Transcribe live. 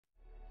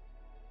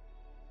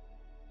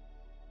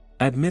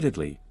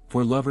Admittedly,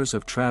 for lovers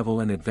of travel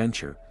and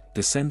adventure,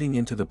 descending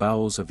into the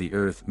bowels of the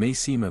earth may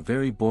seem a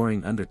very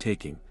boring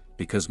undertaking,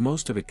 because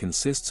most of it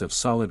consists of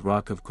solid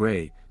rock of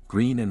gray,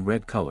 green and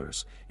red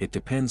colors. It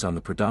depends on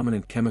the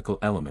predominant chemical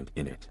element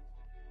in it.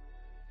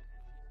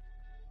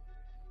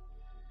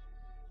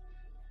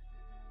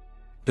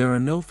 There are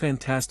no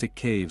fantastic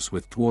caves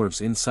with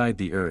dwarves inside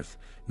the earth,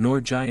 nor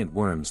giant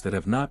worms that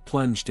have not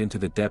plunged into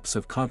the depths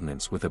of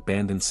continents with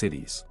abandoned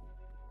cities.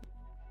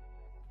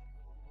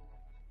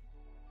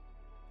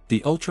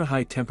 The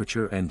ultra-high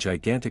temperature and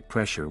gigantic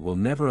pressure will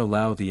never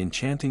allow the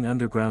enchanting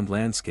underground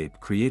landscape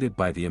created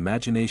by the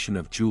imagination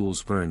of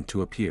Jules Verne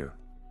to appear.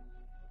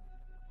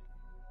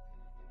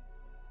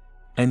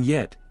 And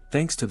yet,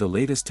 thanks to the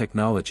latest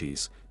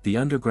technologies, the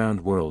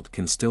underground world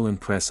can still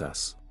impress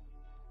us.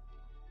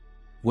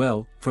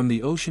 Well, from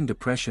the ocean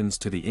depressions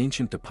to the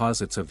ancient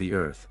deposits of the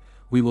earth,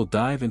 we will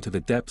dive into the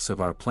depths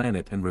of our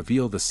planet and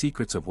reveal the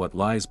secrets of what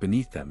lies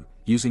beneath them,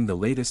 using the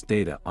latest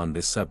data on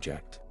this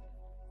subject.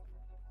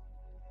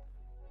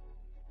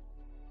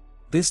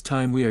 This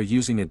time we are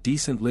using a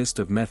decent list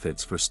of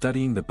methods for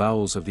studying the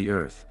bowels of the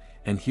earth,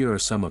 and here are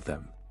some of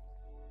them.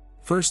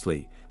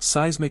 Firstly,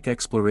 seismic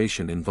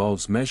exploration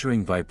involves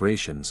measuring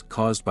vibrations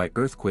caused by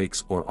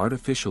earthquakes or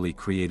artificially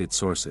created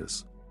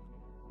sources.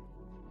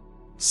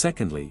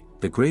 Secondly,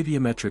 the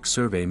graviometric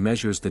survey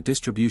measures the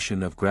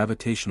distribution of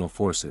gravitational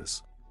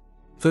forces.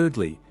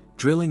 Thirdly,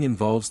 drilling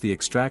involves the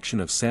extraction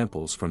of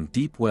samples from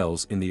deep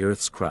wells in the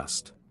Earth's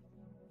crust.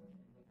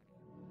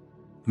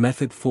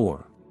 Method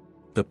 4.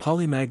 The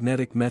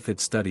polymagnetic method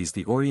studies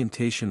the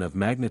orientation of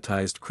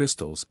magnetized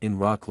crystals in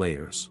rock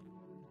layers.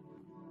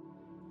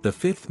 The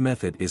fifth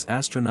method is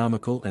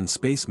astronomical and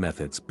space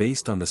methods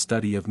based on the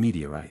study of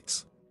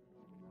meteorites.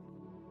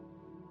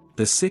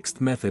 The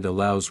sixth method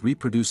allows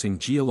reproducing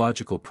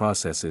geological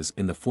processes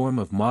in the form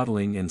of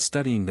modeling and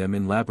studying them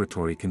in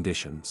laboratory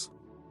conditions.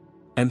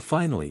 And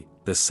finally,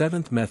 the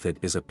seventh method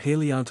is a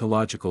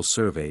paleontological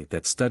survey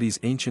that studies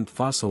ancient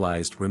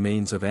fossilized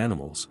remains of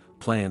animals,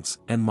 plants,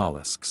 and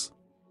mollusks.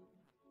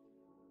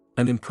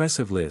 An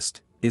impressive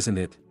list, isn't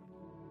it?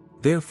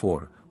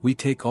 Therefore, we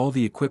take all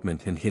the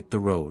equipment and hit the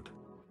road.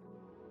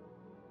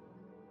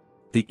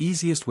 The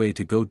easiest way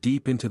to go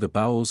deep into the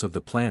bowels of the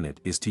planet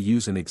is to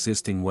use an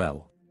existing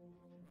well.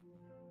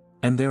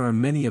 And there are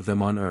many of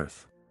them on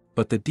Earth,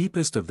 but the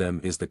deepest of them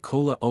is the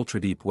Kola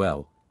ultradeep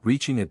well,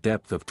 reaching a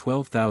depth of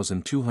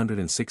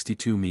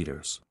 12,262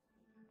 meters.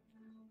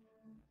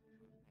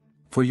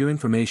 For your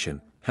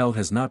information, hell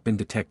has not been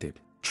detected.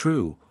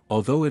 True,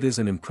 although it is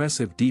an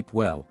impressive deep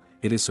well,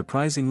 it is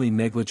surprisingly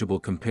negligible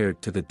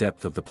compared to the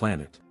depth of the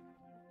planet.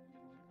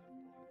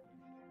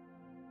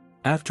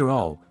 After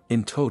all,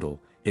 in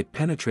total, it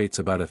penetrates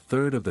about a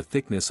third of the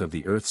thickness of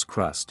the Earth's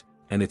crust,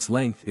 and its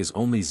length is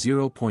only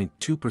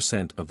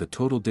 0.2% of the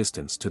total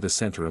distance to the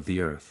center of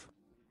the Earth.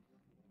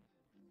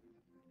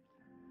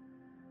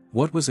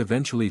 What was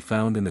eventually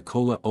found in the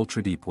Kola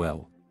ultradeep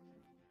well?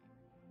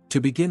 To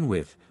begin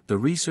with, the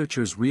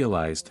researchers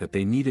realized that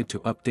they needed to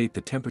update the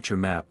temperature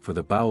map for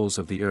the bowels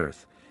of the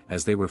Earth,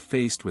 as they were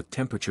faced with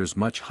temperatures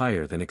much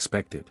higher than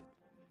expected.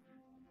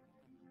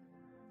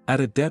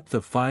 At a depth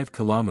of 5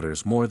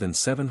 kilometers more than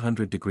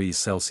 700 degrees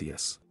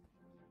Celsius.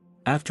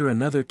 After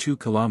another 2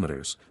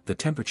 kilometers, the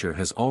temperature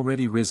has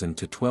already risen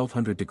to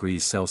 1200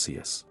 degrees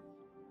Celsius.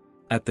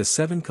 At the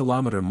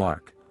 7-kilometer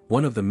mark,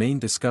 one of the main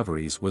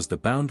discoveries was the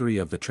boundary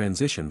of the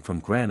transition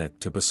from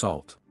granite to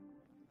basalt.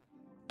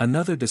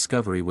 Another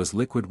discovery was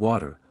liquid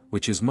water,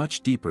 which is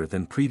much deeper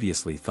than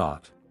previously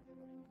thought.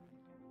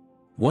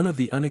 One of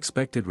the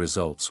unexpected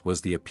results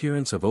was the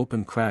appearance of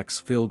open cracks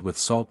filled with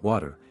salt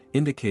water,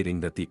 indicating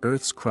that the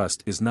Earth's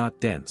crust is not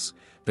dense.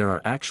 There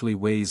are actually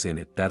ways in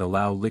it that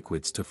allow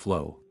liquids to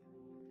flow.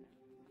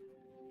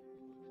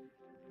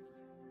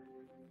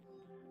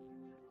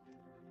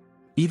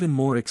 Even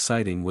more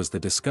exciting was the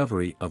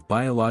discovery of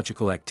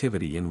biological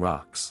activity in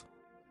rocks.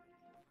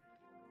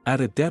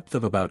 At a depth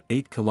of about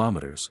 8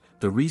 kilometers,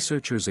 the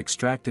researchers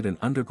extracted an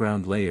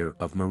underground layer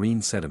of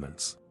marine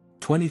sediments.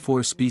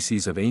 24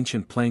 species of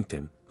ancient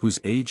plankton, whose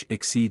age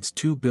exceeds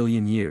 2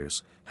 billion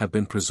years, have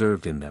been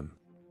preserved in them.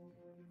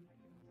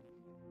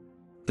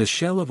 The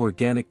shell of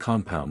organic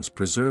compounds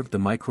preserved the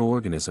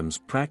microorganisms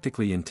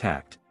practically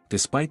intact,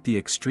 despite the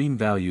extreme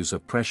values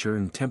of pressure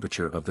and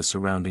temperature of the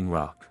surrounding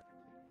rock.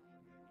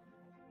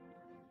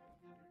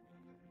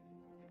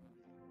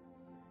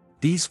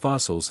 These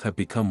fossils have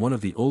become one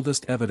of the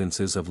oldest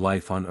evidences of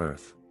life on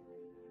Earth.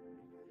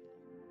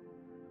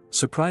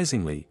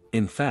 Surprisingly,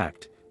 in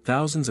fact,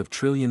 thousands of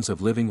trillions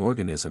of living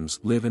organisms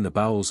live in the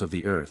bowels of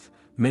the Earth,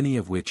 many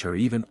of which are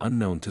even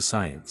unknown to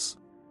science.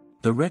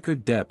 The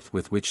record depth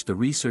with which the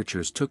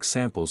researchers took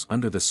samples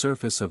under the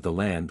surface of the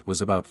land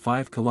was about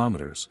 5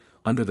 kilometers,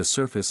 under the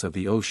surface of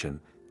the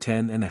ocean,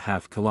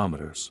 10.5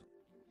 kilometers.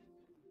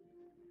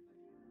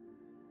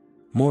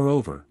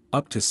 Moreover,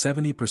 up to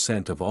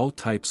 70% of all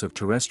types of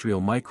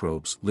terrestrial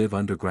microbes live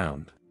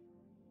underground.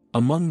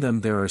 Among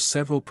them there are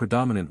several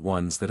predominant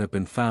ones that have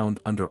been found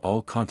under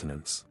all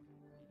continents.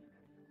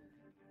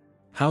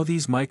 How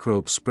these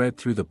microbes spread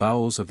through the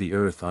bowels of the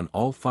Earth on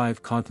all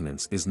 5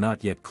 continents is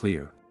not yet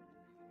clear.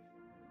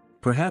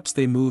 Perhaps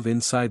they move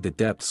inside the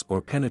depths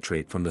or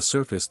penetrate from the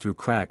surface through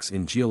cracks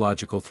in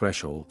geological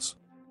thresholds.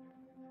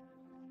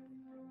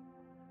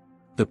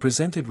 The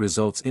presented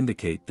results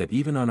indicate that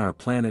even on our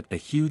planet a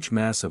huge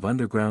mass of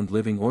underground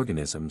living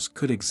organisms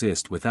could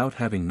exist without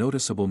having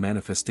noticeable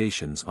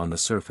manifestations on the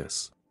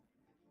surface.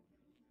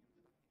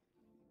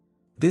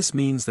 This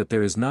means that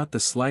there is not the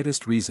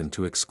slightest reason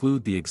to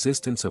exclude the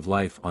existence of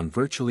life on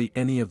virtually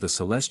any of the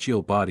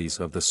celestial bodies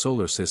of the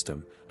solar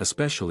system,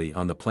 especially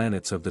on the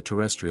planets of the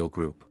terrestrial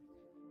group.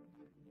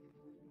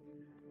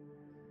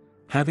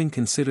 Having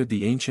considered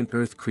the ancient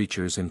Earth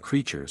creatures and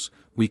creatures,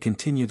 we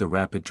continue the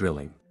rapid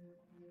drilling.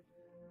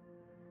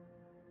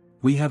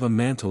 We have a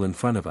mantle in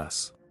front of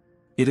us.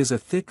 It is a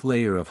thick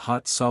layer of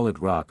hot solid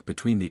rock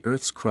between the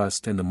Earth's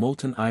crust and the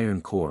molten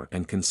iron core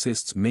and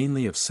consists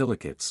mainly of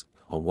silicates,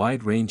 a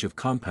wide range of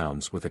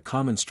compounds with a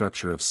common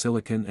structure of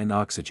silicon and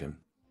oxygen.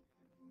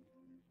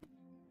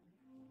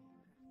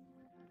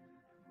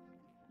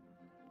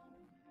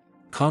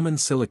 Common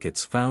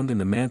silicates found in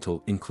the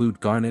mantle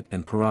include garnet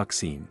and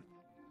pyroxene.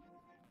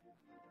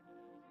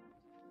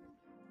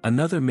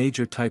 Another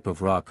major type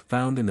of rock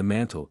found in the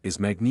mantle is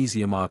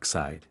magnesium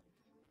oxide.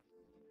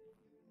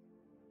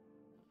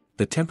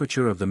 The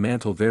temperature of the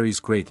mantle varies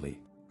greatly,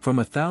 from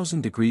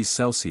 1000 degrees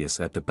Celsius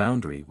at the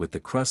boundary with the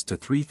crust to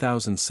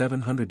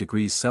 3700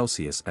 degrees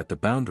Celsius at the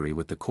boundary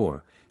with the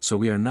core, so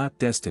we are not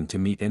destined to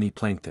meet any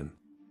plankton.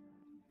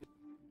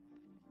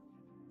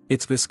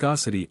 Its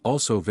viscosity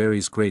also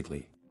varies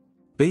greatly.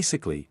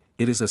 Basically,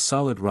 it is a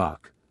solid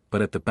rock,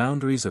 but at the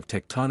boundaries of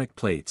tectonic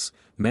plates,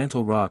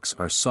 mantle rocks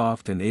are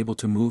soft and able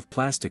to move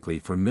plastically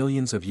for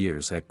millions of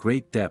years at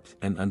great depth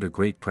and under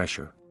great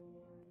pressure.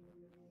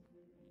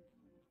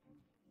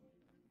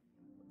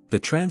 The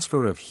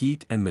transfer of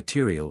heat and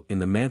material in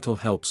the mantle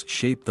helps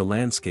shape the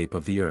landscape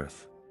of the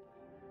Earth.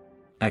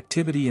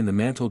 Activity in the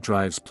mantle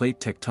drives plate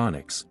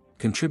tectonics,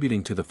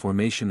 contributing to the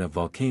formation of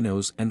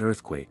volcanoes and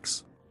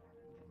earthquakes.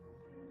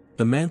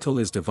 The mantle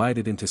is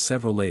divided into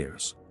several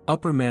layers.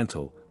 Upper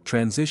mantle,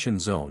 transition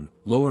zone,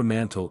 lower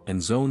mantle and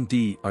zone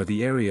D are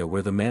the area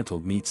where the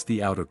mantle meets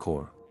the outer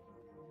core.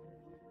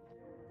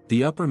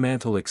 The upper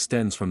mantle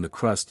extends from the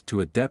crust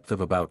to a depth of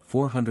about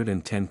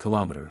 410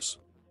 kilometers.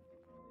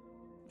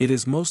 It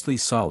is mostly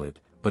solid,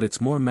 but its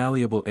more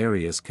malleable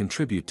areas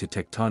contribute to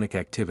tectonic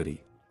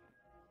activity.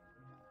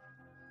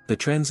 The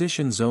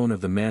transition zone of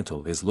the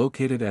mantle is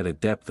located at a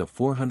depth of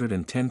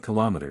 410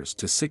 kilometers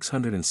to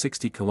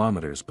 660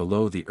 kilometers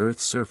below the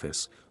Earth's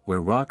surface,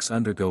 where rocks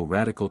undergo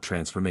radical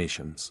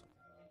transformations.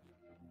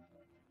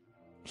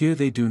 Here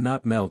they do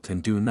not melt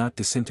and do not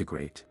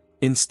disintegrate.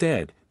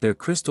 Instead, their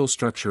crystal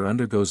structure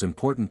undergoes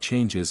important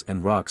changes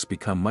and rocks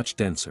become much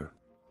denser.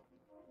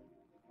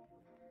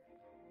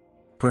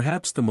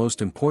 Perhaps the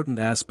most important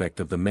aspect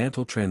of the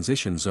mantle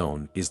transition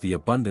zone is the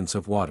abundance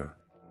of water.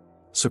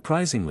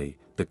 Surprisingly,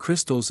 the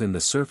crystals in the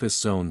surface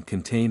zone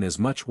contain as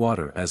much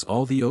water as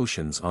all the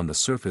oceans on the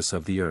surface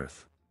of the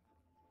Earth.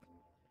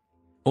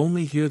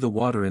 Only here the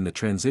water in the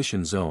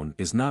transition zone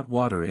is not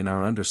water in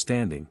our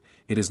understanding,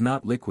 it is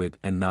not liquid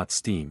and not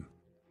steam.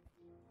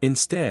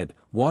 Instead,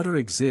 water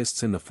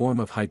exists in the form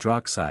of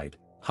hydroxide,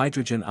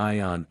 hydrogen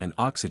ion and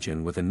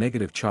oxygen with a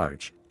negative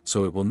charge,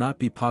 so it will not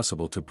be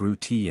possible to brew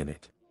tea in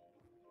it.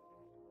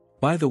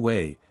 By the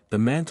way, the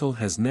mantle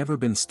has never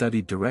been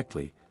studied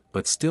directly,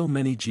 but still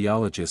many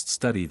geologists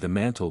study the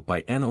mantle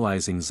by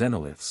analyzing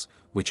xenoliths,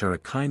 which are a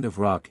kind of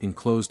rock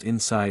enclosed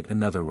inside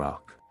another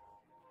rock.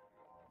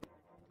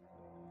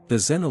 The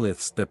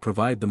xenoliths that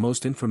provide the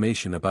most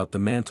information about the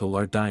mantle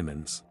are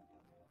diamonds.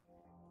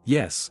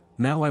 Yes,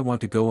 now I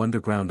want to go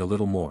underground a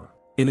little more.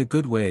 In a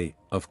good way,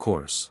 of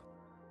course.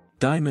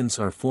 Diamonds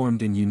are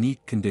formed in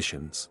unique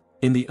conditions.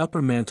 In the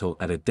upper mantle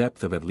at a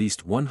depth of at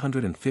least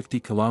 150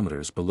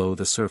 kilometers below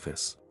the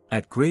surface.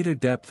 At greater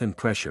depth and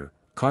pressure,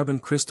 carbon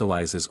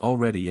crystallizes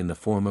already in the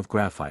form of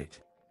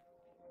graphite.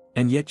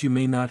 And yet you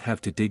may not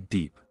have to dig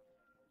deep.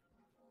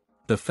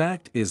 The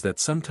fact is that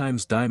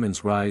sometimes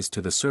diamonds rise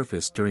to the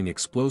surface during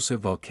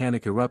explosive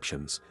volcanic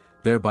eruptions,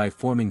 thereby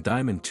forming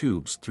diamond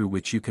tubes through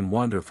which you can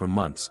wander for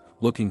months,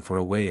 looking for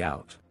a way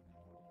out.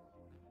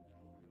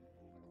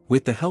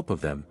 With the help of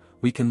them,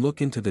 we can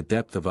look into the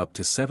depth of up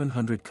to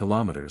 700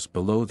 kilometers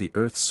below the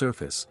Earth's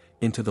surface,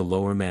 into the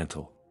lower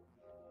mantle.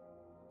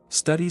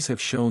 Studies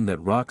have shown that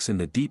rocks in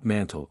the deep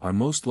mantle are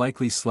most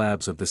likely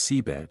slabs of the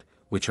seabed,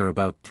 which are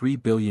about 3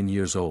 billion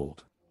years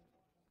old.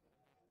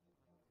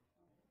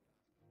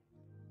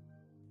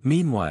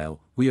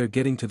 Meanwhile, we are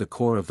getting to the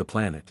core of the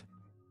planet.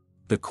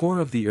 The core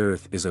of the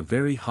Earth is a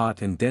very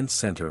hot and dense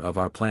center of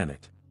our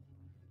planet.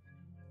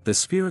 The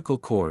spherical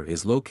core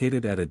is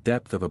located at a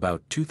depth of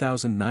about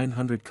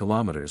 2,900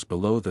 kilometers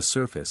below the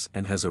surface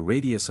and has a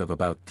radius of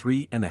about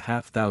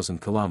 3,500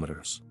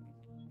 kilometers.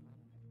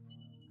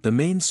 The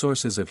main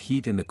sources of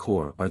heat in the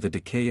core are the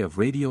decay of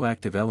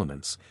radioactive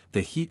elements,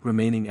 the heat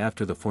remaining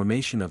after the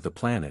formation of the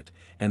planet,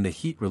 and the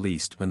heat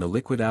released when the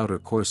liquid outer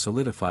core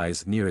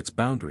solidifies near its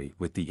boundary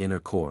with the inner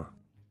core.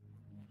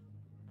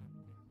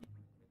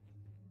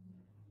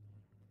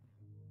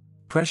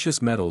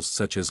 Precious metals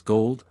such as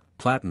gold,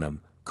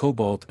 platinum,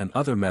 cobalt and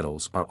other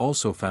metals are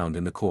also found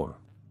in the core.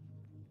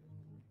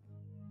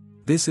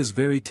 This is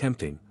very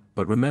tempting,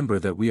 but remember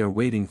that we are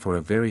waiting for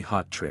a very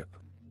hot trip.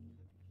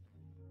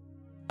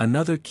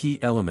 Another key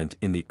element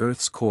in the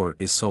Earth's core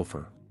is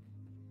sulfur.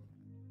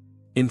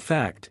 In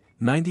fact,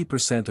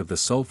 90% of the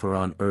sulfur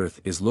on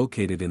Earth is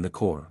located in the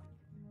core.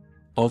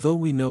 Although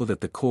we know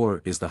that the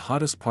core is the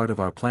hottest part of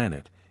our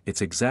planet,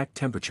 its exact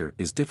temperature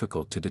is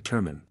difficult to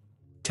determine.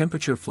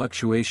 Temperature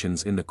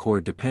fluctuations in the core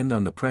depend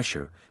on the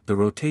pressure, the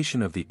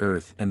rotation of the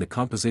Earth and the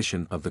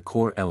composition of the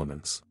core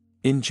elements.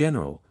 In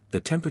general, the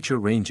temperature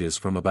ranges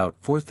from about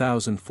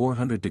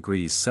 4,400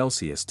 degrees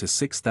Celsius to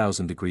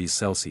 6,000 degrees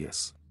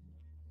Celsius.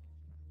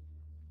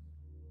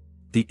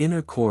 The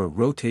inner core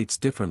rotates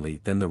differently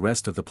than the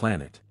rest of the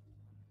planet.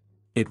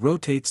 It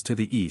rotates to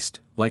the east,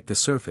 like the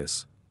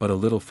surface, but a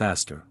little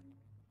faster.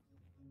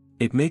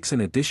 It makes an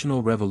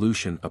additional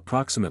revolution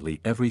approximately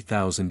every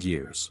 1,000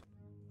 years.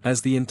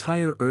 As the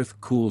entire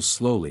Earth cools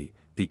slowly,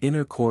 the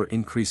inner core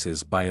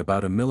increases by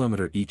about a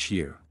millimeter each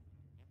year.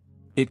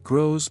 It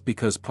grows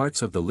because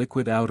parts of the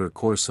liquid outer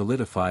core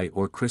solidify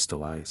or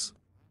crystallize.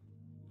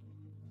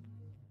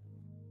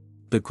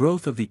 The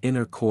growth of the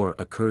inner core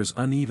occurs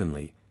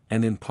unevenly,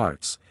 and in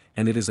parts,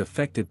 and it is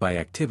affected by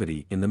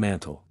activity in the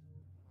mantle.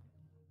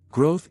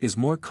 Growth is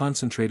more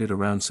concentrated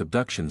around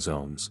subduction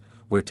zones,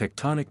 where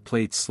tectonic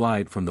plates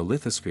slide from the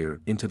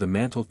lithosphere into the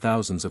mantle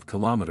thousands of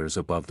kilometers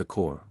above the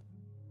core.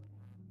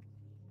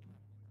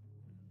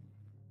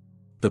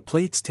 The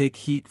plates take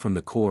heat from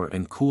the core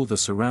and cool the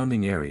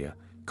surrounding area,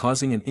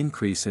 causing an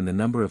increase in the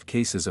number of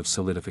cases of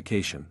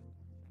solidification.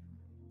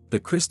 The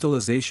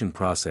crystallization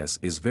process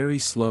is very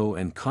slow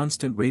and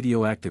constant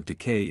radioactive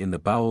decay in the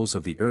bowels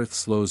of the Earth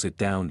slows it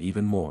down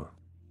even more.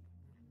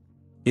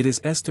 It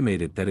is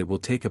estimated that it will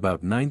take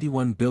about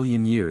 91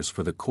 billion years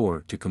for the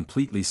core to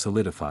completely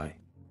solidify.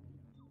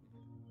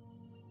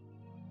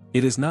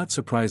 It is not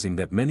surprising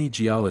that many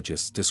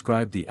geologists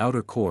describe the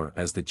outer core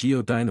as the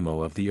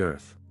geodynamo of the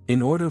Earth.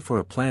 In order for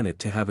a planet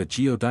to have a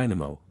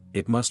geodynamo,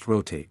 it must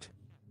rotate.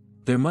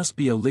 There must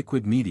be a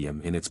liquid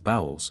medium in its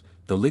bowels,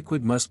 the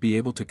liquid must be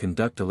able to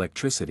conduct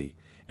electricity,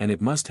 and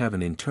it must have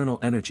an internal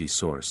energy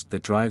source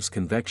that drives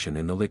convection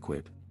in the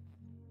liquid.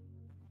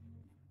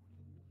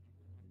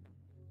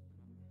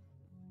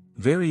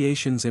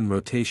 Variations in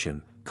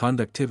rotation,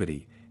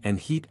 conductivity, and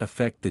heat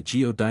affect the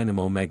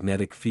geodynamo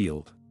magnetic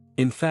field.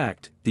 In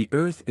fact, the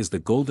Earth is the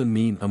golden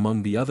mean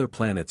among the other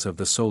planets of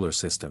the solar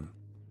system.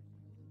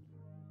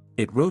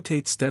 It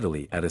rotates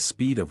steadily at a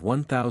speed of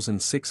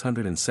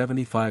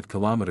 1,675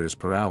 km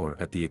per hour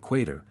at the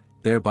equator,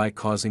 thereby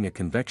causing a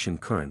convection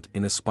current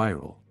in a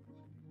spiral.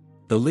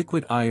 The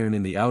liquid iron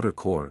in the outer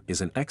core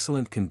is an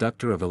excellent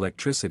conductor of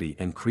electricity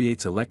and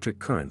creates electric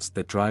currents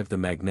that drive the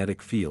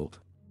magnetic field.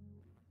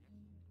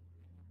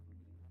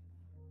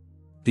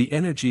 The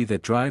energy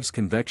that drives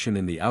convection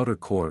in the outer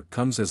core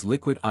comes as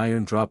liquid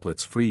iron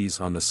droplets freeze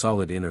on the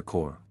solid inner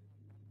core.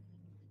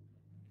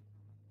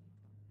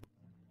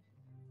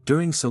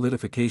 During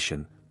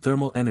solidification,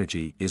 thermal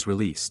energy is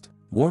released.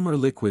 Warmer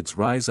liquids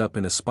rise up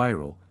in a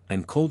spiral,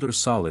 and colder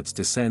solids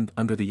descend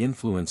under the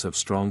influence of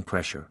strong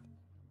pressure.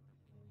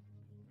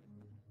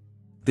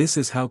 This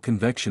is how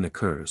convection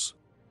occurs.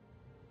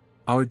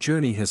 Our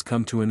journey has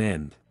come to an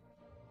end.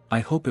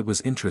 I hope it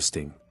was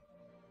interesting.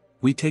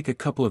 We take a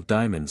couple of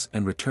diamonds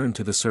and return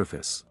to the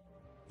surface.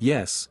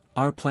 Yes,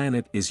 our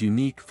planet is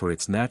unique for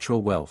its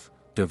natural wealth,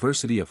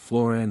 diversity of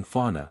flora and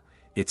fauna,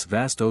 its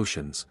vast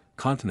oceans,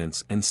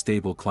 continents and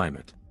stable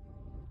climate.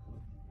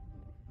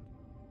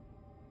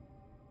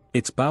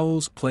 Its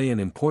bowels play an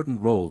important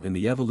role in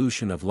the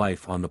evolution of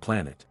life on the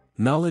planet.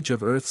 Knowledge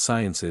of Earth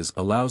sciences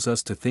allows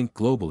us to think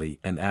globally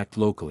and act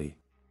locally.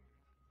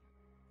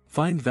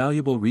 Find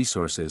valuable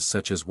resources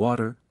such as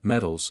water,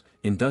 metals,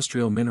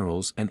 industrial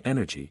minerals and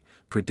energy,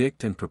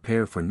 predict and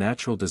prepare for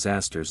natural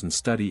disasters and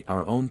study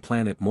our own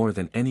planet more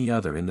than any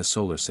other in the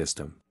solar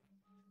system.